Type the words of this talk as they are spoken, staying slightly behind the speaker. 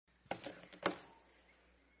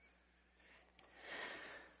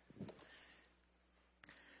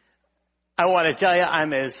I want to tell you,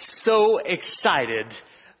 I'm so excited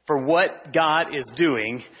for what God is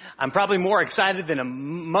doing. I'm probably more excited than a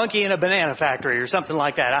monkey in a banana factory or something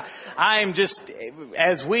like that. I'm just,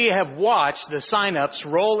 as we have watched the sign-ups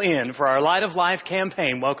roll in for our Light of Life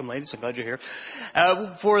campaign. Welcome, ladies. I'm glad you're here.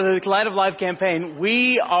 For the Light of Life campaign,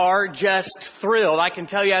 we are just thrilled. I can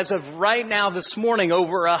tell you as of right now this morning,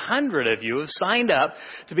 over 100 of you have signed up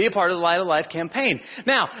to be a part of the Light of Life campaign.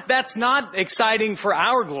 Now, that's not exciting for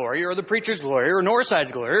our glory or the preacher's glory or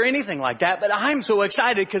Northside's glory or anything like that, but I'm so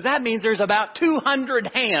excited because that means there's about 200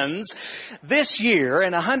 hands this year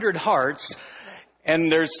and 100 hearts,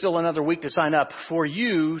 and there's still another week to sign up for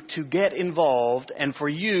you to get involved and for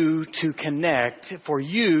you to connect, for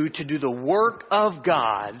you to do the work of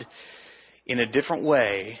God in a different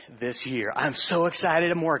way this year. I'm so excited.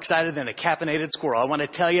 I'm more excited than a caffeinated squirrel. I want to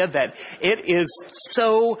tell you that it is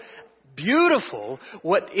so beautiful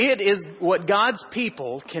what God's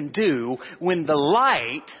people can do when the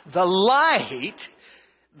light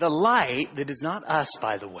that is not us,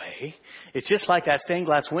 by the way. It's just like that stained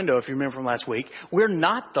glass window, if you remember from last week. We're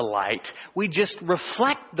not the light. We just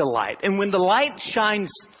reflect the light. And when the light shines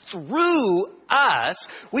through us,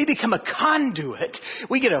 we become a conduit.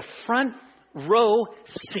 We get a front row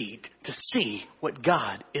seat to see what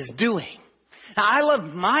God is doing. Now, I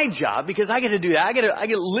love my job because I get to do that. I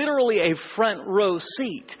get literally a front row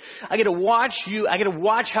seat. I get to watch you. I get to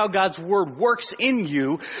watch how God's Word works in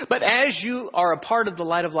you. But as you are a part of the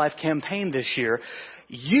Light of Life campaign this year,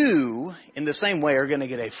 you, in the same way, are going to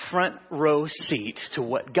get a front row seat to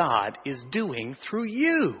what God is doing through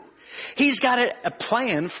you. He's got a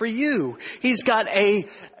plan for you. He's got a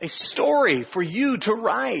story for you to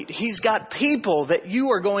write. He's got people that you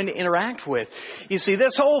are going to interact with. You see,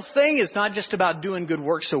 this whole thing is not just about doing good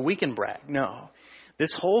work so we can brag. No,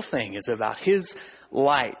 this whole thing is about His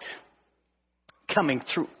light coming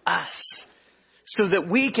through us so that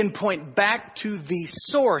we can point back to the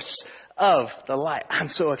source of the light. I'm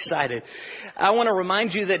so excited. I want to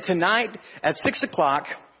remind you that tonight at 6 o'clock,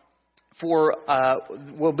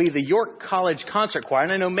 will be the York College Concert Choir.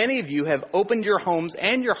 And I know many of you have opened your homes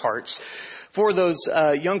and your hearts for those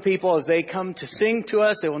young people as they come to sing to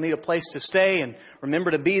us. They will need a place to stay, and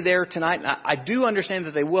remember to be there tonight. And I do understand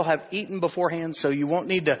that they will have eaten beforehand, so you won't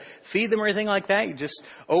need to feed them or anything like that. You just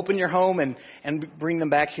open your home and bring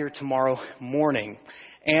them back here tomorrow morning.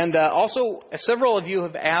 And also, several of you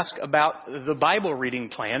have asked about the Bible reading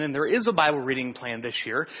plan, and there is a Bible reading plan this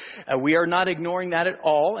year. We are not ignoring that at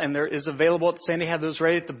all, and there is available. Sandy had those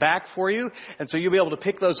ready at the back for you, and so you'll be able to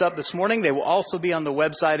pick those up this morning. They will also be on the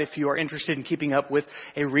website if you are interested in keeping up with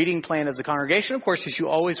a reading plan as a congregation. Of course, if you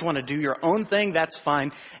always want to do your own thing, that's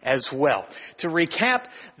fine as well. To recap,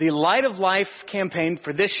 the Light of Life campaign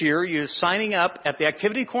for this year, you're signing up at the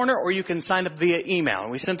activity corner, or you can sign up via email.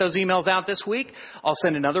 And we sent those emails out this week. I'll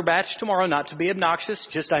send another batch tomorrow, not to be obnoxious.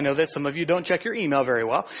 Just I know that some of you don't check your email very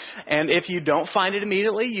well. And if you don't find it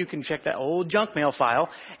immediately, you can check that old junk mail file,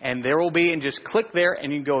 and there will be, and just click there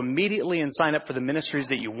and you can go immediately and sign up for the ministries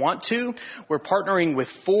that you want to. We're partnering with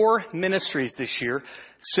 4 ministries this year.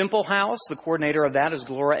 Simple House, the coordinator of that is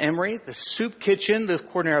Gloria Emery. The Soup Kitchen, the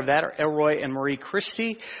coordinator of that are Elroy and Marie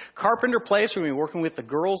Christie. Carpenter Place, we're going to be working with the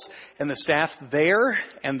girls and the staff there,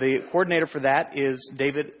 and the coordinator for that is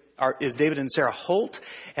David and Sarah Holt.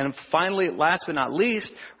 And finally, last but not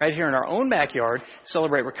least, right here in our own backyard,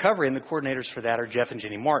 Celebrate Recovery, and the coordinators for that are Jeff and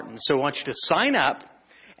Jenny Martin. So I want you to sign up,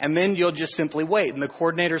 and then you'll just simply wait. And the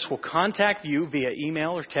coordinators will contact you via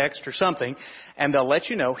email or text or something, and they'll let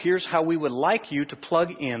you know, here's how we would like you to plug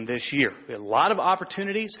in this year. We have a lot of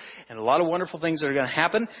opportunities and a lot of wonderful things that are going to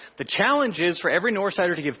happen. The challenge is for every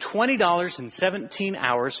Northsider to give $20 in 17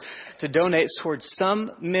 hours to donate towards some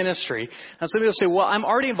ministry. Now, some people say, well, I'm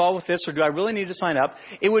already involved with this, or do I really need to sign up?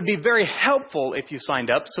 It would be very helpful if you signed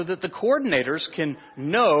up so that the coordinators can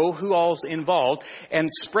know who all's involved and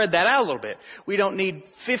spread that out a little bit. We don't need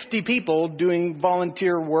 50 people doing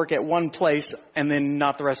volunteer work at one place and then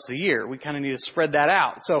not the rest of the year. We kind of need to spread that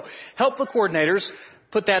out. So help the coordinators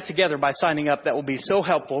put that together by signing up. That will be so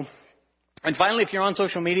helpful. And finally, if you're on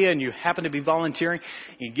social media and you happen to be volunteering,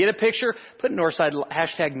 you get a picture, put Northside,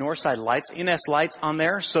 hashtag Northside Lights, NS Lights on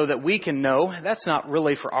there so that we can know that's not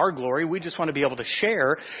really for our glory. We just want to be able to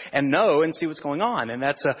share and know and see what's going on. And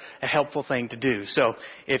that's a helpful thing to do. So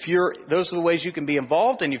those are the ways you can be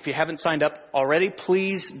involved. And if you haven't signed up already,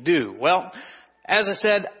 please do. Well, as I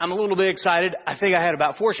said, I'm a little bit excited. I think I had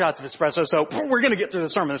about 4 shots of espresso, so we're going to get through the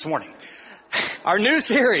sermon this morning. Our new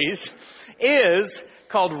series is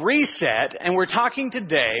called Reset, and we're talking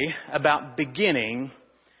today about beginning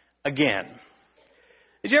again.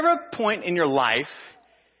 Did you ever have a point in your life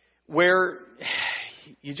where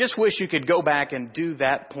you just wish you could go back and do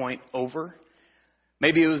that point over.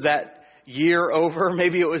 Maybe it was that year over.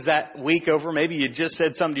 Maybe it was that week over. Maybe you just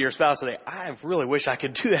said something to your spouse today. I really wish I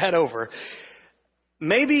could do that over.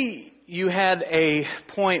 Maybe you had a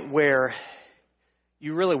point where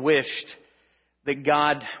you really wished that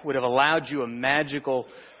God would have allowed you a magical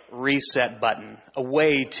reset button, a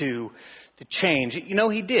way to change. You know,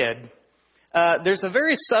 He did. There's a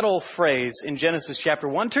very subtle phrase in Genesis chapter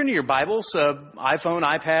 1. Turn to your Bibles, iPhone,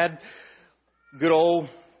 iPad, good old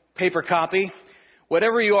paper copy.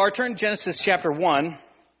 Whatever you are, turn to Genesis chapter 1.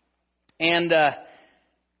 And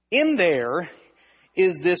in there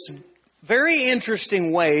is this very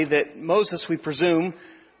interesting way that Moses, we presume,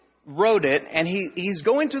 wrote it. And he's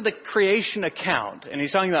going through the creation account. And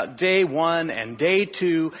he's talking about day 1 and day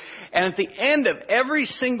 2. And at the end of every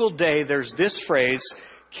single day, there's this phrase,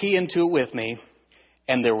 key into it with me.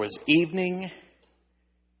 And there was evening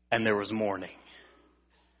and there was morning.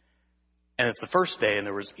 And it's the first day and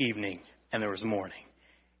there was evening and there was morning.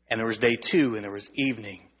 And there was day 2 and there was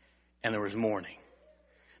evening and there was morning.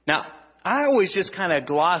 Now, I always just kind of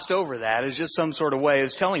glossed over that as just some sort of way of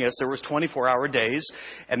telling us there was 24-hour days,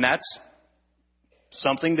 and that's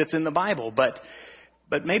something that's in the Bible. But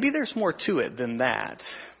maybe there's more to it than that.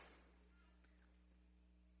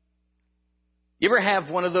 You ever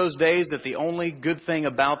have one of those days that the only good thing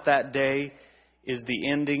about that day is the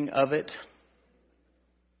ending of it?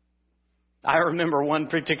 I remember one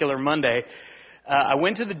particular Monday, I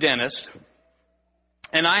went to the dentist,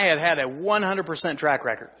 and I had a 100% track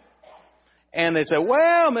record. And they said,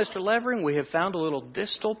 well, Mr. Levering, we have found a little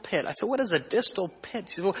distal pit. I said, what is a distal pit?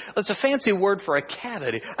 She said, well, it's a fancy word for a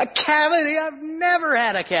cavity. A cavity? I've never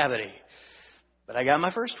had a cavity. But I got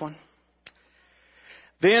my first one.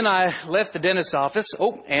 Then I left the dentist's office.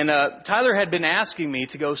 And Tyler had been asking me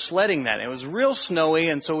to go sledding that. It was real snowy,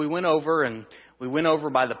 and so we went over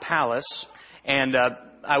by the palace. And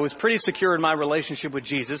I was pretty secure in my relationship with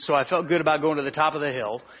Jesus, so I felt good about going to the top of the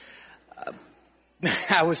hill.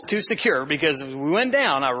 I was too secure because as we went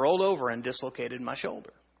down, I rolled over and dislocated my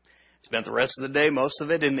shoulder. Spent the rest of the day, most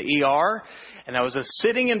of it in the ER. And I was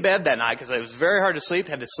sitting in bed that night because it was very hard to sleep.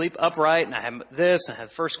 Had to sleep upright. And I had this. And I had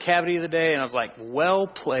the first cavity of the day. And I was like, well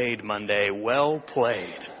played, Monday. Well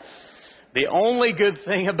played. The only good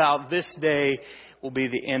thing about this day will be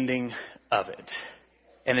the ending of it.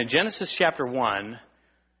 And in Genesis chapter 1,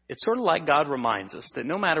 it's sort of like God reminds us that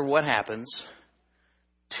no matter what happens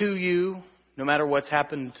to you, no matter what's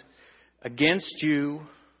happened against you,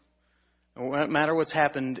 no matter what's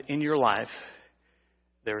happened in your life,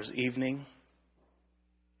 there's evening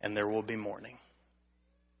and there will be morning.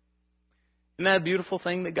 Isn't that a beautiful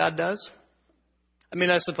thing that God does? I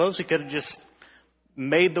mean, I suppose He could have just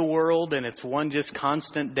made the world and it's one just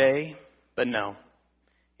constant day, but no.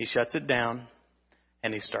 He shuts it down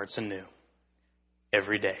and He starts anew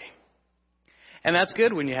every day. And that's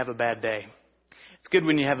good when you have a bad day. It's good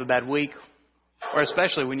when you have a bad week, or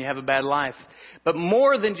especially when you have a bad life. But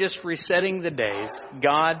more than just resetting the days,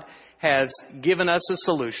 God has given us a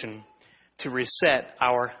solution to reset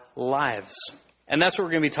our lives. And that's what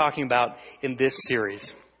we're going to be talking about in this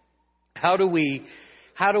series. How do we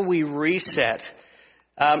reset?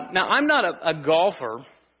 Now, I'm not a golfer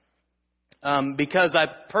because I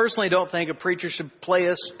personally don't think a preacher should play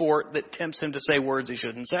a sport that tempts him to say words he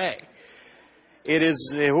shouldn't say.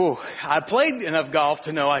 I played enough golf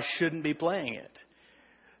to know I shouldn't be playing it.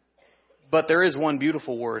 But there is one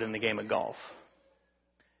beautiful word in the game of golf,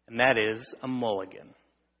 and that is a mulligan.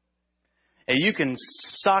 And you can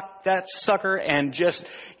sock that sucker and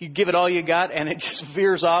you give it all you got, and it just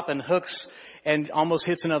veers off and hooks and almost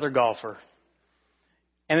hits another golfer.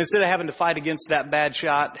 And instead of having to fight against that bad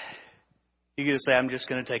shot, you get to say, I'm just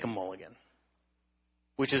going to take a mulligan,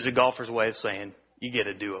 which is a golfer's way of saying you get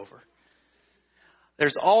a do-over.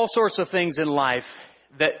 There's all sorts of things in life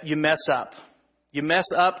that you mess up. You mess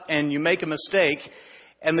up and you make a mistake.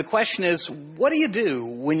 And the question is, what do you do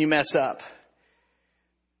when you mess up?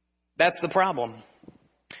 That's the problem.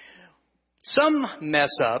 Some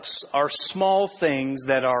mess-ups are small things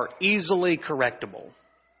that are easily correctable.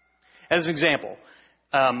 As an example,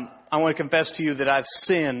 I want to confess to you that I've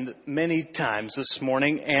sinned many times this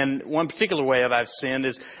morning. And one particular way I've sinned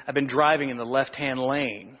is I've been driving in the left-hand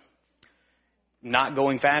lane, not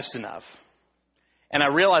going fast enough. And I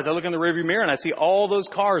realize, I look in the rearview mirror and I see all those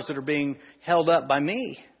cars that are being held up by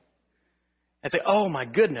me. I say, oh my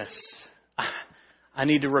goodness, I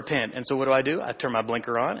need to repent. And so what do? I turn my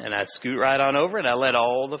blinker on and I scoot right on over and I let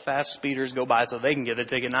all the fast speeders go by so they can get the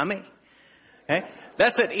ticket, not me. Okay?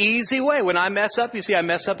 That's an easy way. When I mess up, you see I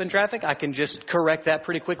mess up in traffic, I can just correct that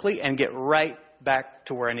pretty quickly and get right back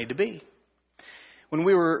to where I need to be. When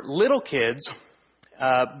we were little kids,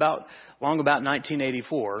 about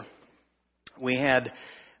 1984, we had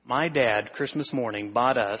my dad, Christmas morning,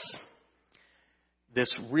 bought us this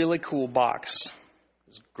really cool box.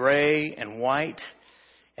 It was gray and white,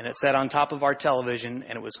 and it sat on top of our television,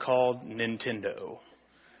 and it was called Nintendo.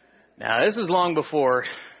 Now, this is long before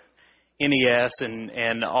NES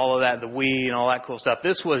and all of that, the Wii and all that cool stuff.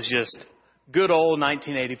 This was just good old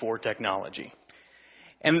 1984 technology.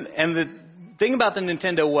 And the thing about the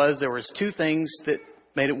Nintendo was there was two things that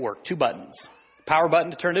made it work, two buttons. Power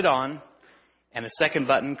button to turn it on, and a second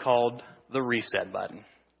button called the reset button.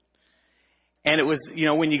 And it was,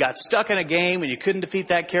 when you got stuck in a game and you couldn't defeat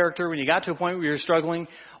that character, when you got to a point where you were struggling,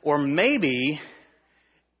 or maybe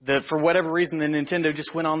for whatever reason the Nintendo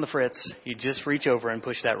just went on the fritz, you just reach over and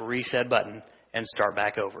push that reset button and start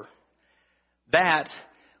back over. That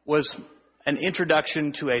was an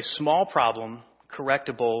introduction to a small problem,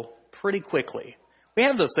 correctable pretty quickly. We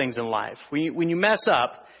have those things in life. When you mess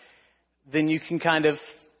up, then you can kind of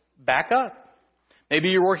back up. Maybe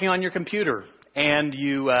you're working on your computer and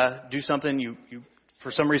you do something, you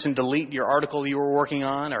for some reason delete your article you were working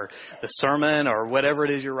on or the sermon or whatever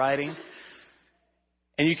it is you're writing.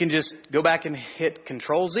 And you can just go back and hit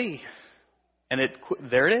Control-Z. And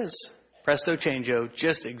there it is. Presto changeo.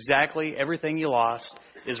 Just exactly everything you lost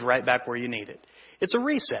is right back where you need it. It's a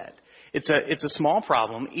reset. It's a small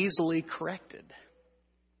problem, easily corrected.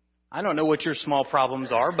 I don't know what your small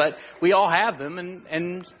problems are, but we all have them.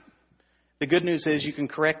 And the good news is you can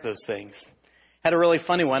correct those things. Had a really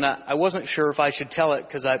funny one. I wasn't sure if I should tell it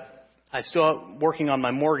because I still working on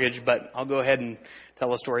my mortgage, but I'll go ahead and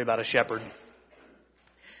tell a story about a shepherd.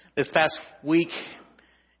 This past week,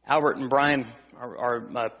 Albert and Brian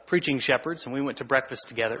are preaching shepherds, and we went to breakfast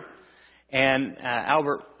together. And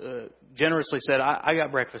Albert generously said, I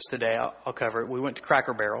got breakfast today. I'll cover it. We went to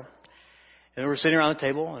Cracker Barrel. And we were sitting around the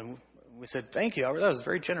table, and we said, thank you, Albert. That was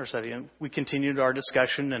very generous of you. And we continued our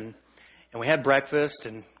discussion, and we had breakfast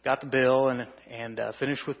and got the bill and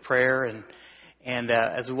finished with prayer. And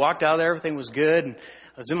as we walked out of there, everything was good. And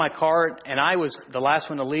I was in my car, and I was the last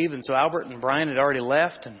one to leave. And so Albert and Brian had already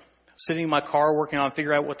left. And I was sitting in my car working on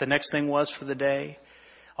figuring out what the next thing was for the day.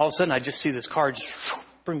 All of a sudden, I just see this car just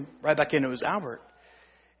bring right back in. It was Albert.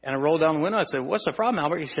 And I rolled down the window. I said, what's the problem,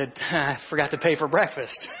 Albert? He said, I forgot to pay for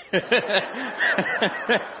breakfast.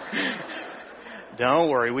 Don't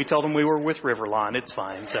worry. We told him we were with Riverlawn. It's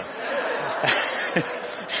fine. So,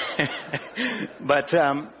 but,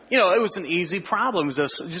 it was an easy problem. It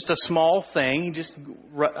was just a small thing. He just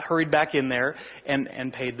hurried back in there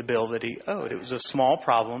and paid the bill that he owed. It was a small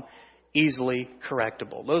problem, easily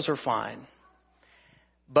correctable. Those are fine.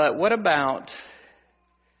 But what about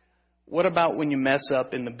when you mess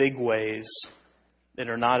up in the big ways that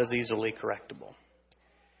are not as easily correctable?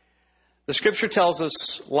 The Scripture tells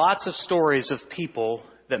us lots of stories of people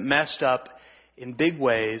that messed up in big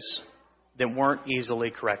ways that weren't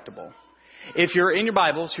easily correctable. If you're in your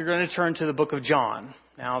Bibles, you're going to turn to the book of John.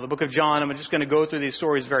 Now, the book of John, I'm just going to go through these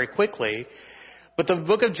stories very quickly. But the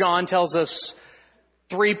book of John tells us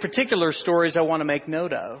three particular stories I want to make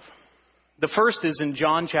note of. The first is in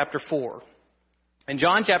John chapter 4. And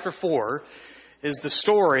John chapter 4 is the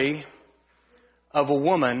story of a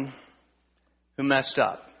woman who messed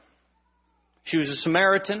up. She was a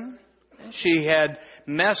Samaritan. She had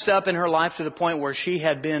messed up in her life to the point where she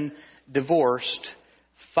had been divorced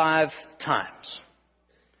 5 times.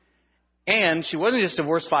 And she wasn't just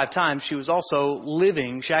divorced 5 times, she was also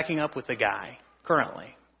shacking up with a guy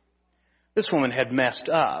currently. This woman had messed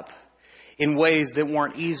up in ways that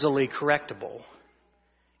weren't easily correctable.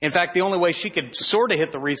 In fact, the only way she could sort of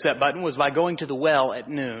hit the reset button was by going to the well at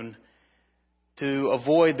noon to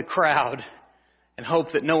avoid the crowd and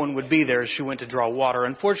hope that no one would be there as she went to draw water.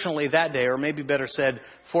 Unfortunately, that day, or maybe better said,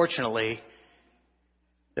 fortunately,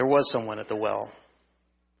 there was someone at the well.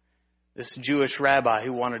 This Jewish rabbi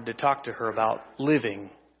who wanted to talk to her about living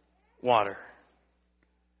water.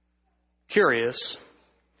 Curious,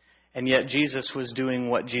 and yet Jesus was doing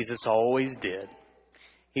what Jesus always did.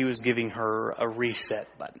 He was giving her a reset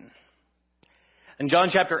button. In John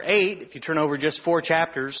chapter 8, if you turn over just 4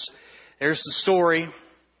 chapters, there's the story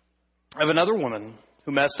of another woman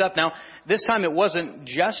who messed up. Now, this time it wasn't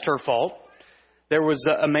just her fault. There was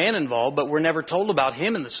a man involved, but we're never told about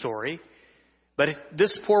him in the story. But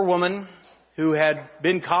this poor woman who had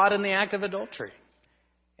been caught in the act of adultery,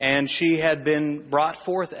 and she had been brought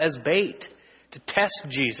forth as bait to test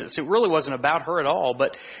Jesus. It really wasn't about her at all,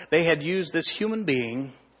 but they had used this human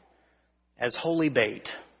being as holy bait.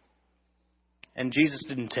 And Jesus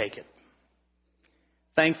didn't take it.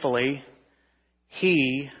 Thankfully,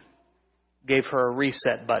 he gave her a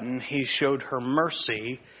reset button. He showed her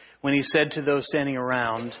mercy when he said to those standing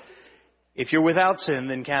around, if you're without sin,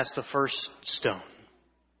 then cast the first stone.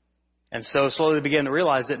 And so slowly began to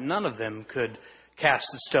realize that none of them could cast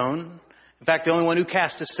a stone. In fact, the only one who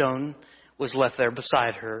cast a stone was left there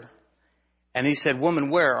beside her. And he said, woman,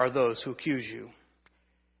 where are those who accuse you?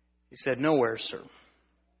 He said, nowhere, sir.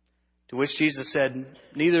 To which Jesus said,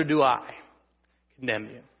 neither do I condemn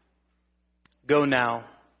you. Go now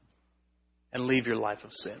and leave your life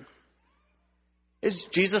of sin.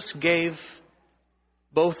 Jesus gave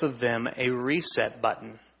both of them a reset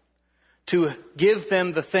button to give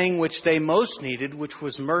them the thing which they most needed, which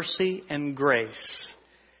was mercy and grace.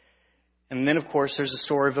 And then, of course, there's a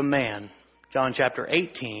story of a man, John chapter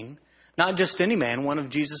 18. Not just any man, one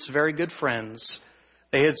of Jesus' very good friends.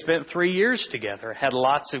 They had spent 3 years together, had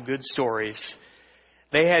lots of good stories.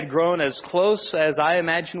 They had grown as close as I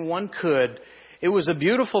imagine one could. It was a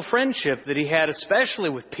beautiful friendship that he had, especially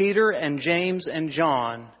with Peter and James and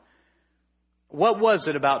John. What was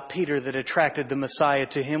it about Peter that attracted the Messiah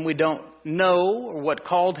to him? We don't know, or what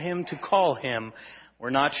called him to call him. We're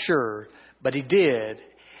not sure, but he did.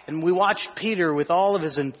 And we watched Peter with all of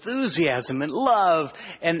his enthusiasm and love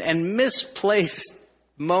and misplaced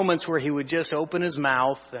moments where he would just open his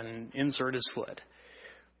mouth and insert his foot.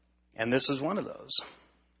 And this is one of those.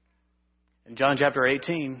 In John chapter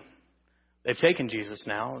 18, they've taken Jesus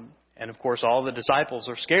now. And of course, all the disciples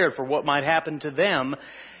are scared for what might happen to them.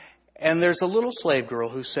 And there's a little slave girl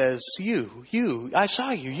who says, I saw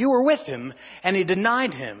you. You were with him. And he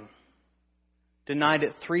denied him. Denied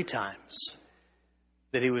it 3 times.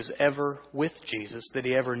 That he was ever with Jesus. That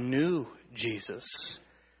he ever knew Jesus.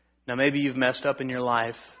 Now maybe you've messed up in your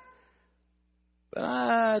life.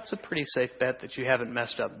 But it's a pretty safe bet that you haven't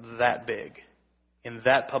messed up that big. In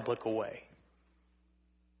that public a way.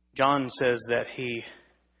 John says that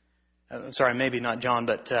maybe not John,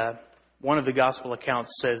 but one of the gospel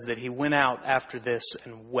accounts says that he went out after this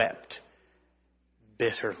and wept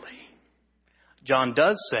bitterly. John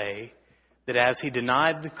does say that as he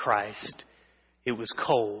denied the Christ, it was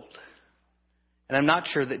cold. And I'm not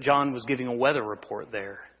sure that John was giving a weather report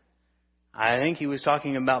there. I think he was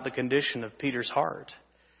talking about the condition of Peter's heart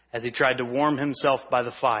as he tried to warm himself by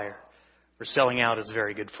the fire for selling out his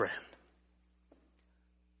very good friend.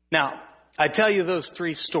 Now, I tell you those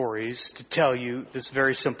 3 stories to tell you this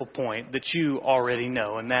very simple point that you already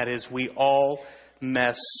know, and that is we all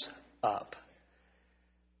mess up.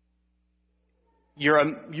 You're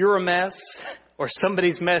a mess, or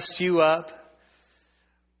somebody's messed you up,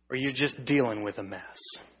 or you're just dealing with a mess.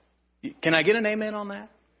 Can I get an amen on that?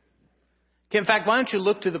 In fact, why don't you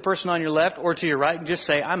look to the person on your left or to your right and just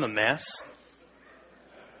say, I'm a mess.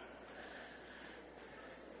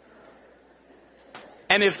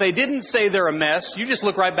 And if they didn't say they're a mess, you just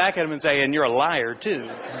look right back at them and say, and you're a liar too.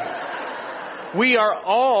 We are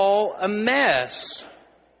all a mess.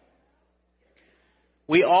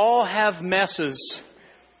 We all have messes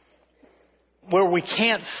where we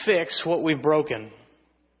can't fix what we've broken.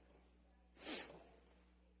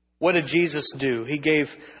 What did Jesus do? He gave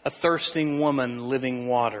a thirsting woman living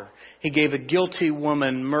water. He gave a guilty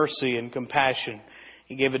woman mercy and compassion.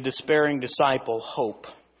 He gave a despairing disciple hope.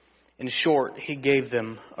 In short, he gave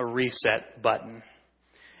them a reset button.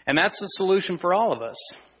 And that's the solution for all of us.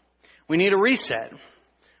 We need a reset.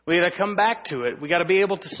 We got to come back to it. We got to be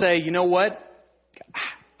able to say, you know what?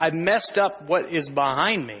 I messed up what is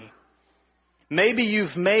behind me. Maybe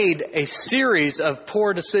you've made a series of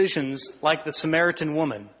poor decisions like the Samaritan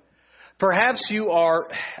woman. Perhaps you are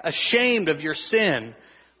ashamed of your sin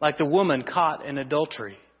like the woman caught in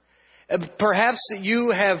adultery. Perhaps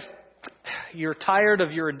you're tired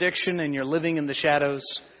of your addiction and you're living in the shadows.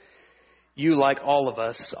 You, like all of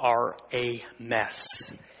us, are a mess.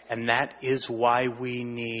 And that is why we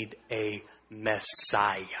need a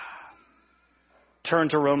Messiah. Turn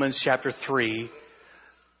to Romans chapter 3.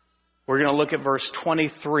 We're going to look at verse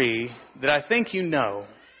 23 that I think you know.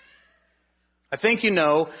 I think you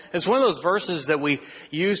know. It's one of those verses that we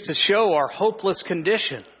use to show our hopeless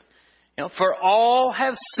condition. You know, for all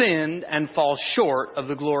have sinned and fall short of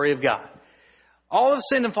the glory of God. All have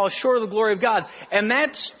sinned and fall short of the glory of God. And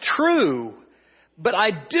that's true. But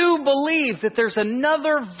I do believe that there's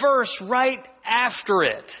another verse right after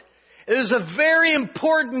it. It is a very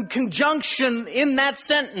important conjunction in that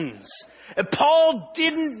sentence. Paul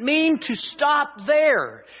didn't mean to stop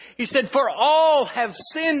there. He said, for all have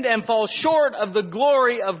sinned and fall short of the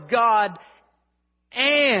glory of God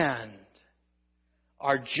and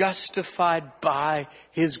are justified by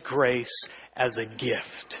His grace as a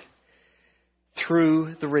gift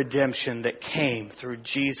through the redemption that came through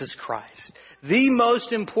Jesus Christ. The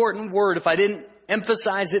most important word, if I didn't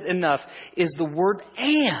emphasize it enough, is the word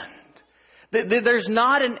and. There's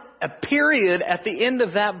not a period at the end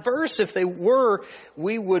of that verse. If they were,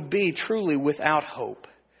 we would be truly without hope.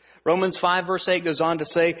 Romans 5 verse 8 goes on to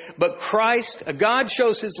say, but Christ, God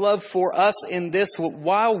shows His love for us in this,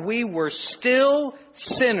 while we were still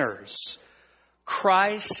sinners,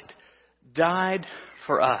 Christ died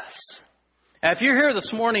for us. Now, if you're here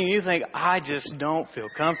this morning and you think, I just don't feel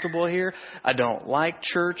comfortable here, I don't like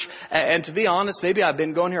church, and to be honest, maybe I've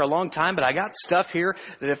been going here a long time, but I got stuff here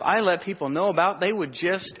that if I let people know about, they would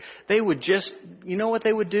just, you know what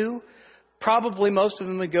they would do? Probably most of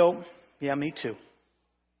them would go, yeah, me too.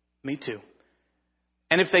 Me too.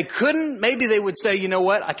 And if they couldn't, maybe they would say, you know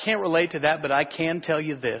what, I can't relate to that, but I can tell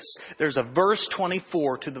you this. There's a verse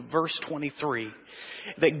 24 to the verse 23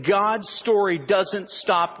 that God's story doesn't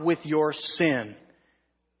stop with your sin.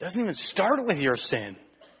 It doesn't even start with your sin.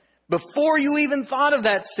 Before you even thought of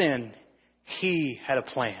that sin, He had a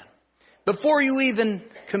plan. Before you even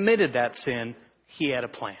committed that sin, He had a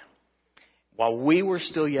plan. While we were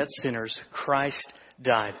still yet sinners, Christ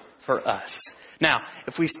died for us. Now,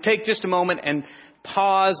 if we take just a moment and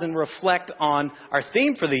pause and reflect on our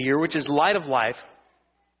theme for the year, which is Light of Life,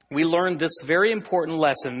 we learned this very important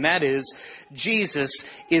lesson. That is, Jesus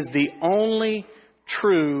is the only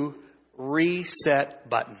true reset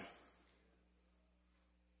button.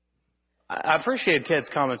 I appreciated Ted's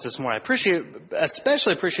comments this morning.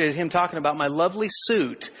 Especially appreciated him talking about my lovely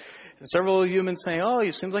suit. And several of you have been saying, oh,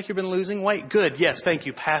 it seems like you've been losing weight. Good. Yes, thank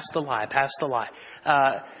you. Pass the lie. Pass the lie.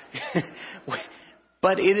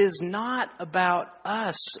 But it is not about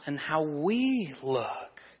us and how we look.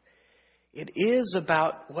 It is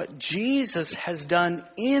about what Jesus has done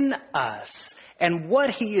in us and what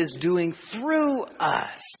He is doing through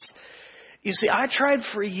us. You see, I tried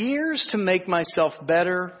for years to make myself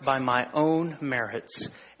better by my own merits.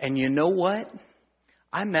 And you know what?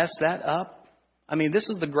 I messed that up. I mean, this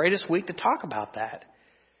is the greatest week to talk about that.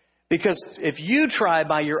 Because if you try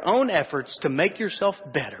by your own efforts to make yourself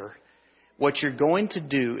better, what you're going to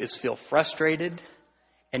do is feel frustrated,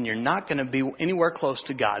 and you're not going to be anywhere close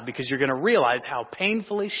to God, because you're going to realize how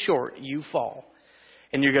painfully short you fall.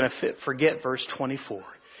 And you're going to forget verse 24.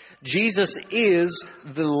 Jesus is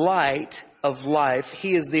the light of life.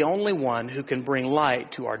 He is the only one who can bring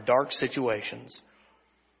light to our dark situations.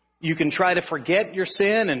 You can try to forget your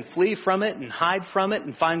sin and flee from it and hide from it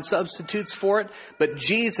and find substitutes for it, but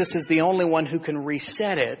Jesus is the only one who can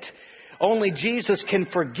reset it. Only Jesus can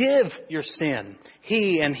forgive your sin.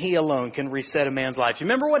 He and He alone can reset a man's life. You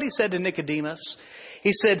remember what He said to Nicodemus?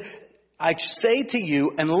 He said, I say to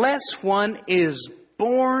you, unless one is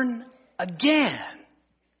born again,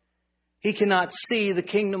 he cannot see the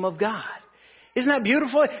kingdom of God. Isn't that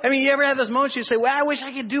beautiful? I mean, you ever have those moments you say, well, I wish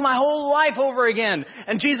I could do my whole life over again.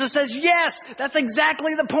 And Jesus says, yes, that's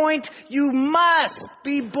exactly the point. You must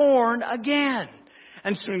be born again.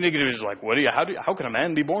 And so Nicodemus is like, how can a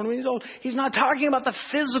man be born when he's old? He's not talking about the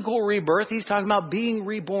physical rebirth. He's talking about being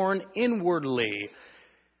reborn inwardly.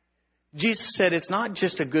 Jesus said it's not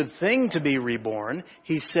just a good thing to be reborn.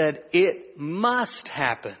 He said it must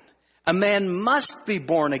happen. A man must be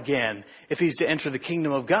born again if he's to enter the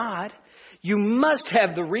kingdom of God. You must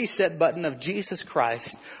have the reset button of Jesus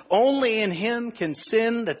Christ. Only in Him can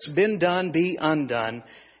sin that's been done be undone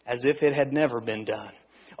as if it had never been done.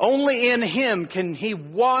 Only in Him can He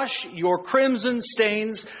wash your crimson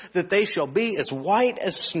stains that they shall be as white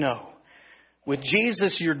as snow. With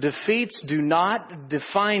Jesus, your defeats do not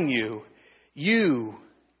define you. You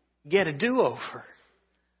get a do-over.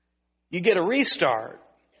 You get a restart,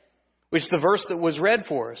 which is the verse that was read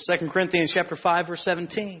for us, 2 Corinthians chapter 5, verse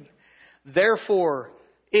 17. Therefore,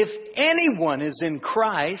 if anyone is in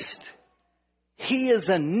Christ, he is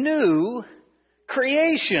a new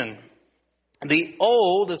creation. The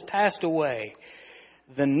old has passed away.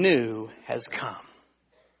 The new has come.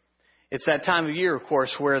 It's that time of year, of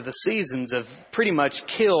course, where the seasons have pretty much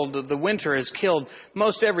killed, the winter has killed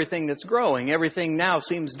most everything that's growing. Everything now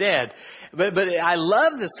seems dead. But I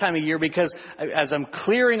love this time of year because as I'm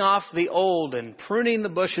clearing off the old and pruning the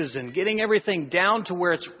bushes and getting everything down to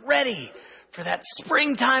where it's ready for that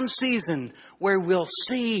springtime season where we'll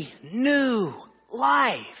see new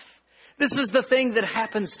life. This is the thing that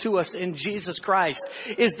happens to us in Jesus Christ,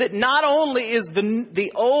 is that not only is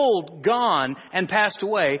the old gone and passed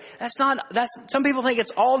away, some people think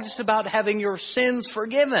it's all just about having your sins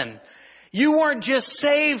forgiven. You weren't just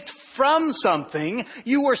saved from something,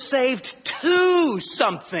 you were saved to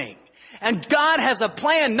something. And God has a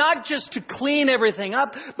plan not just to clean everything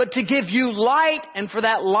up, but to give you light and for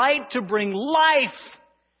that light to bring life.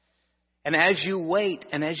 And as you wait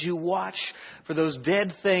and as you watch for those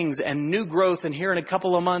dead things and new growth, and here in a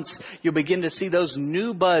couple of months, you'll begin to see those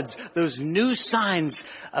new buds, those new signs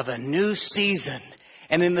of a new season.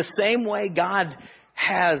 And in the same way, God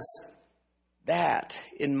has that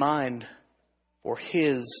in mind for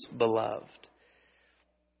His beloved.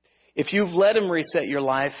 If you've let Him reset your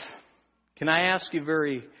life, can I ask you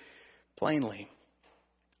very plainly,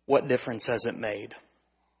 what difference has it made?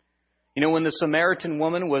 You know, when the Samaritan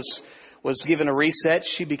woman was given a reset,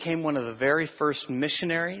 she became one of the very first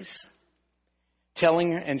missionaries,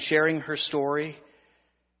 telling and sharing her story.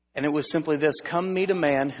 And it was simply this: come meet a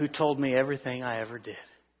man who told me everything I ever did.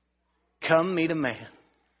 Come meet a man.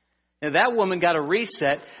 Now that woman got a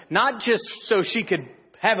reset, not just so she could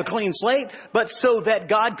have a clean slate, but so that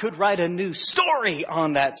God could write a new story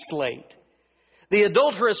on that slate. The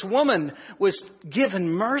adulterous woman was given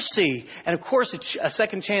mercy and, of course, a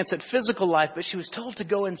second chance at physical life, but she was told to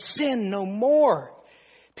go and sin no more.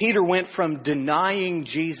 Peter went from denying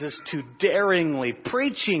Jesus to daringly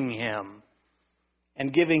preaching Him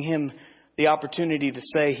and giving him the opportunity to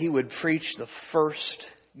say he would preach the first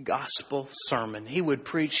gospel sermon. He would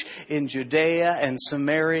preach in Judea and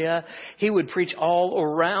Samaria. He would preach all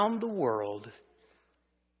around the world.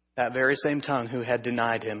 That very same tongue who had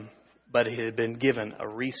denied Him, but he had been given a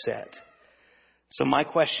reset. So my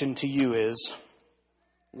question to you is,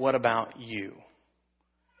 what about you?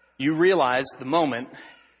 You realized the moment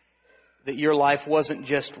that your life wasn't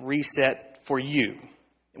just reset for you.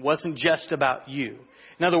 It wasn't just about you.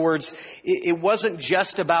 In other words, it wasn't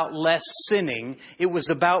just about less sinning. It was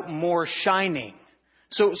about more shining.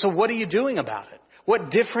 So what are you doing about it?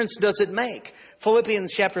 What difference does it make?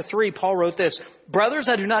 Philippians chapter 3, Paul wrote this: brothers,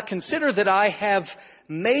 I do not consider that I have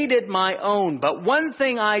made it my own, but one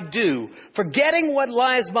thing I do, forgetting what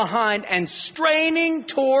lies behind and straining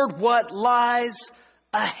toward what lies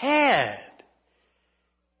ahead.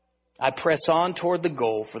 I press on toward the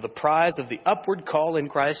goal for the prize of the upward call in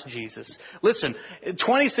Christ Jesus. Listen,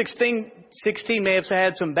 2016 may have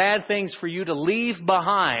had some bad things for you to leave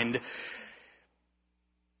behind,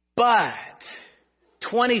 but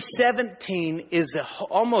 2017 is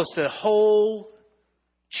almost a whole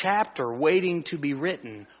chapter waiting to be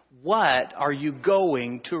written. What are you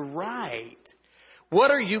going to write? What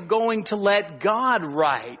are you going to let God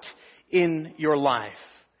write in your life?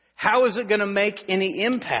 How is it going to make any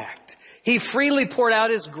impact? He freely poured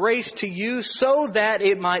out His grace to you so that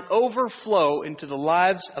it might overflow into the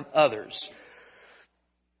lives of others.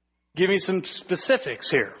 Give me some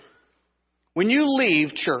specifics here. When you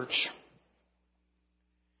leave church,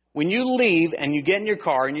 when you leave and you get in your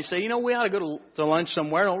car and you say, you know, we ought to go to lunch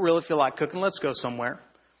somewhere. I don't really feel like cooking. Let's go somewhere.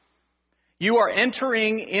 You are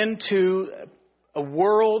entering into a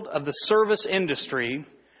world of the service industry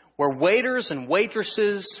where waiters and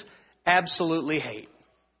waitresses absolutely hate.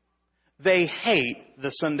 They hate the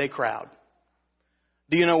Sunday crowd.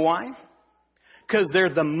 Do you know why? Because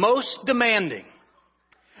they're the most demanding.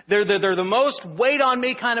 They're the most wait on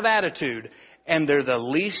me kind of attitude. And they're the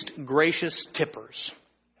least gracious tippers.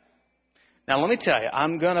 Now, let me tell you,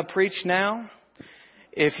 I'm going to preach now.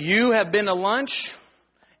 If you have been to lunch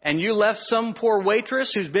and you left some poor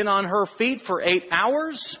waitress who's been on her feet for 8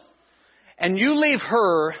 hours, and you leave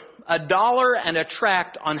her $1 and a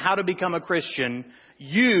tract on how to become a Christian,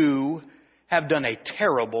 you have done a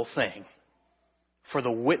terrible thing for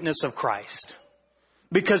the witness of Christ.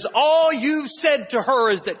 Because all you've said to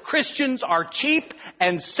her is that Christians are cheap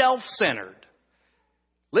and self-centered.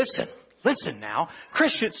 Listen now.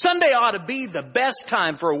 Sunday ought to be the best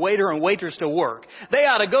time for a waiter and waitress to work. They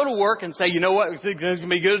ought to go to work and say, you know what, it's going to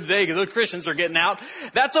be good today because those Christians are getting out.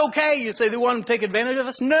 That's okay. You say they want to take advantage of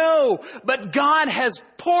us? No. But God has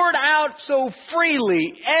poured out so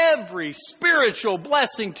freely every spiritual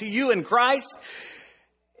blessing to you in Christ.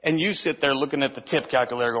 And you sit there looking at the tip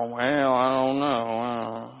calculator going, well, I don't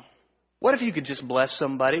know. What if you could just bless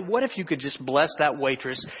somebody? What if you could just bless that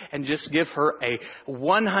waitress and just give her a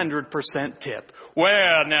 100% tip?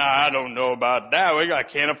 Well, now, I don't know about that. I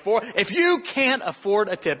can't afford. If you can't afford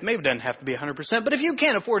a tip, maybe it doesn't have to be 100%, but if you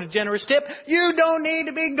can't afford a generous tip, you don't need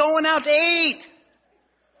to be going out to eat.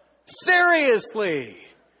 Seriously.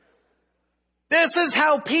 This is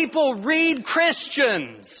how people read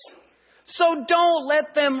Christians. So don't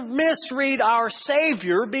let them misread our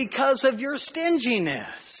Savior because of your stinginess.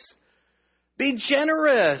 Be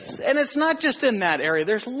generous. And it's not just in that area.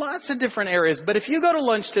 There's lots of different areas. But if you go to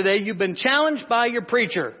lunch today, you've been challenged by your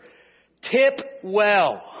preacher. Tip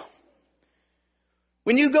well.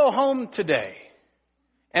 When you go home today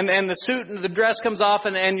and the suit and the dress comes off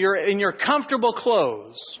and you're in your comfortable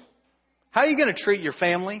clothes, how are you going to treat your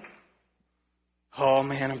family? Oh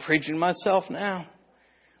man, I'm preaching to myself now.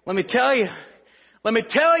 Let me tell you,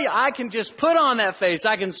 I can just put on that face.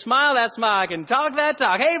 I can smile that smile. I can talk that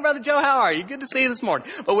talk. Hey, Brother Joe, how are you? Good to see you this morning.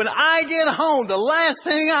 But when I get home, the last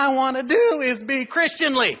thing I want to do is be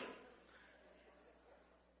Christianly.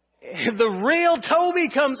 The real Toby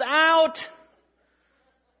comes out,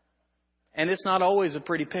 and it's not always a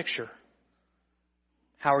pretty picture.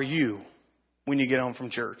 How are you when you get home from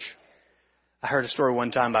church? I heard a story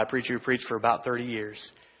one time by a preacher who preached for about 30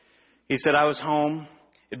 years. He said, I was home.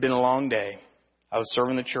 It'd been a long day. I was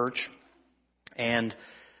serving the church, and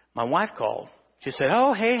my wife called. She said,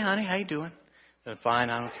 oh, hey, honey, how you doing? I said, fine,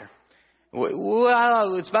 I don't care.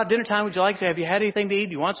 Well, it's about dinner time. Would you like to? Have you had anything to eat?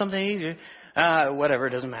 Do you want something to eat? Whatever,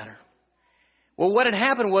 it doesn't matter. Well, what had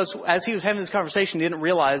happened was, as he was having this conversation, he didn't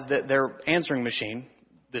realize that their answering machine,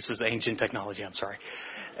 this is ancient technology, I'm sorry,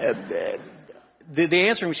 the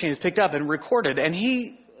answering machine is picked up and recorded, and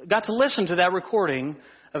he got to listen to that recording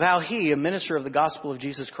of how he, a minister of the gospel of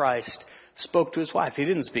Jesus Christ, spoke to his wife. He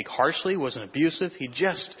didn't speak harshly, wasn't abusive. He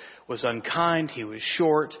just was unkind. He was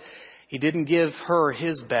short. He didn't give her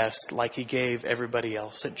his best like he gave everybody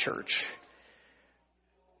else at church.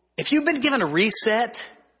 If you've been given a reset,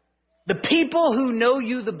 the people who know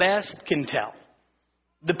you the best can tell.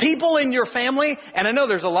 The people in your family, and I know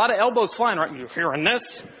there's a lot of elbows flying right. You're hearing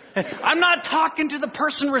this? I'm not talking to the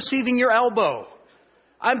person receiving your elbow.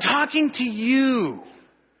 I'm talking to you.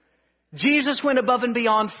 Jesus went above and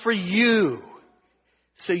beyond for you.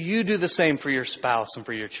 So you do the same for your spouse and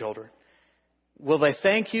for your children. Will they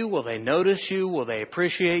thank you? Will they notice you? Will they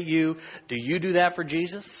appreciate you? Do you do that for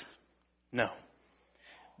Jesus? No.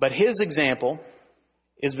 But his example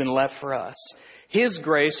has been left for us. His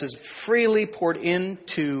grace is freely poured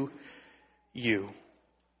into you.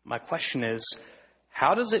 My question is,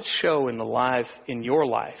 how does it show in your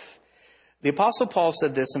life? The Apostle Paul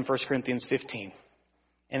said this in 1 Corinthians 15.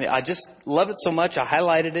 And I just love it so much, I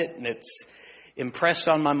highlighted it, and it's impressed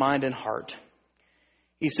on my mind and heart.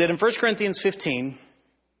 He said in 1 Corinthians 15,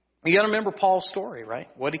 you got to remember Paul's story, right?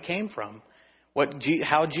 What he came from,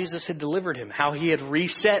 how Jesus had delivered him, how he had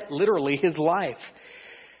reset literally his life.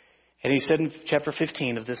 And he said in chapter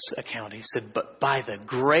 15 of this account, he said, but by the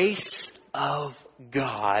grace of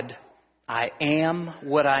God, I am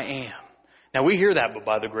what I am. Now we hear that, but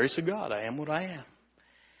by the grace of God, I am what I am.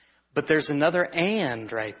 But there's another and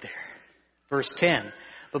right there. Verse 10.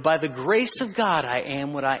 But by the grace of God, I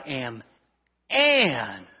am what I am.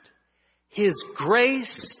 And his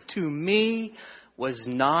grace to me was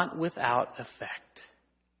not without effect.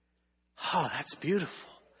 Oh, that's beautiful.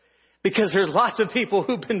 Because there's lots of people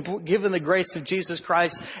who've been given the grace of Jesus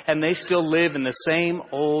Christ and they still live in the same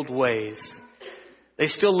old ways. They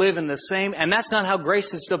still live in the same, and that's not how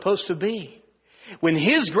grace is supposed to be. When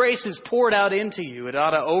his grace is poured out into you, it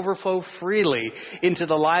ought to overflow freely into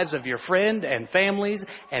the lives of your friend and families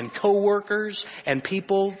and coworkers and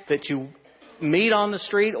people that you meet on the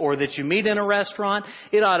street or that you meet in a restaurant.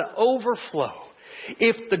 It ought to overflow.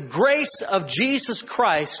 If the grace of Jesus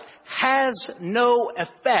Christ has no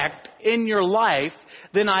effect in your life,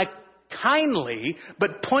 then I kindly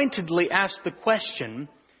but pointedly ask the question,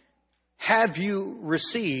 have you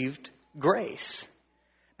received grace?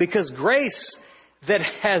 Because grace that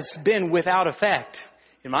has been without effect,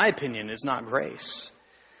 in my opinion, is not grace.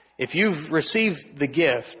 If you've received the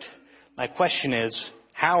gift, my question is,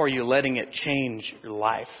 how are you letting it change your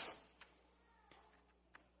life?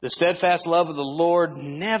 The steadfast love of the Lord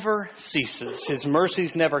never ceases. His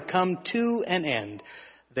mercies never come to an end.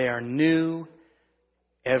 They are new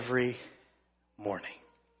every morning.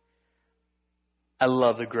 I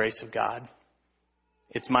love the grace of God.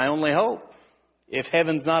 It's my only hope. If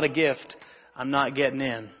heaven's not a gift, I'm not getting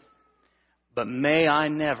in. But may I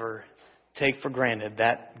never take for granted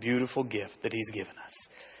that beautiful gift that He's given us.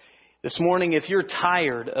 This morning, if you're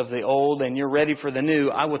tired of the old and you're ready for the new,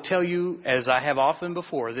 I will tell you, as I have often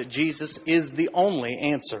before, that Jesus is the only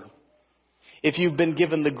answer. If you've been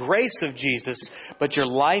given the grace of Jesus, but your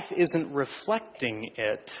life isn't reflecting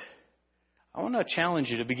it, I want to challenge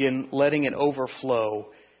you to begin letting it overflow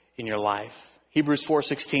in your life. Hebrews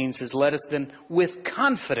 4:16 says, let us then with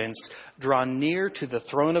confidence draw near to the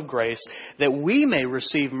throne of grace that we may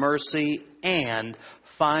receive mercy and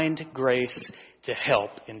find grace to help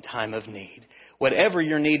in time of need. Whatever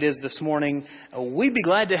your need is this morning, we'd be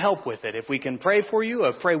glad to help with it. If we can pray for you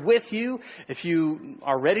or pray with you, if you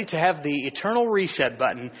are ready to have the eternal reset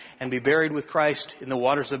button and be buried with Christ in the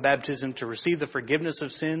waters of baptism to receive the forgiveness of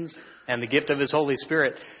sins and the gift of His Holy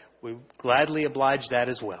Spirit, we gladly oblige that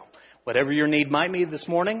as well. Whatever your need might be this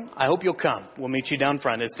morning, I hope you'll come. We'll meet you down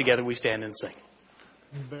front as together we stand and sing.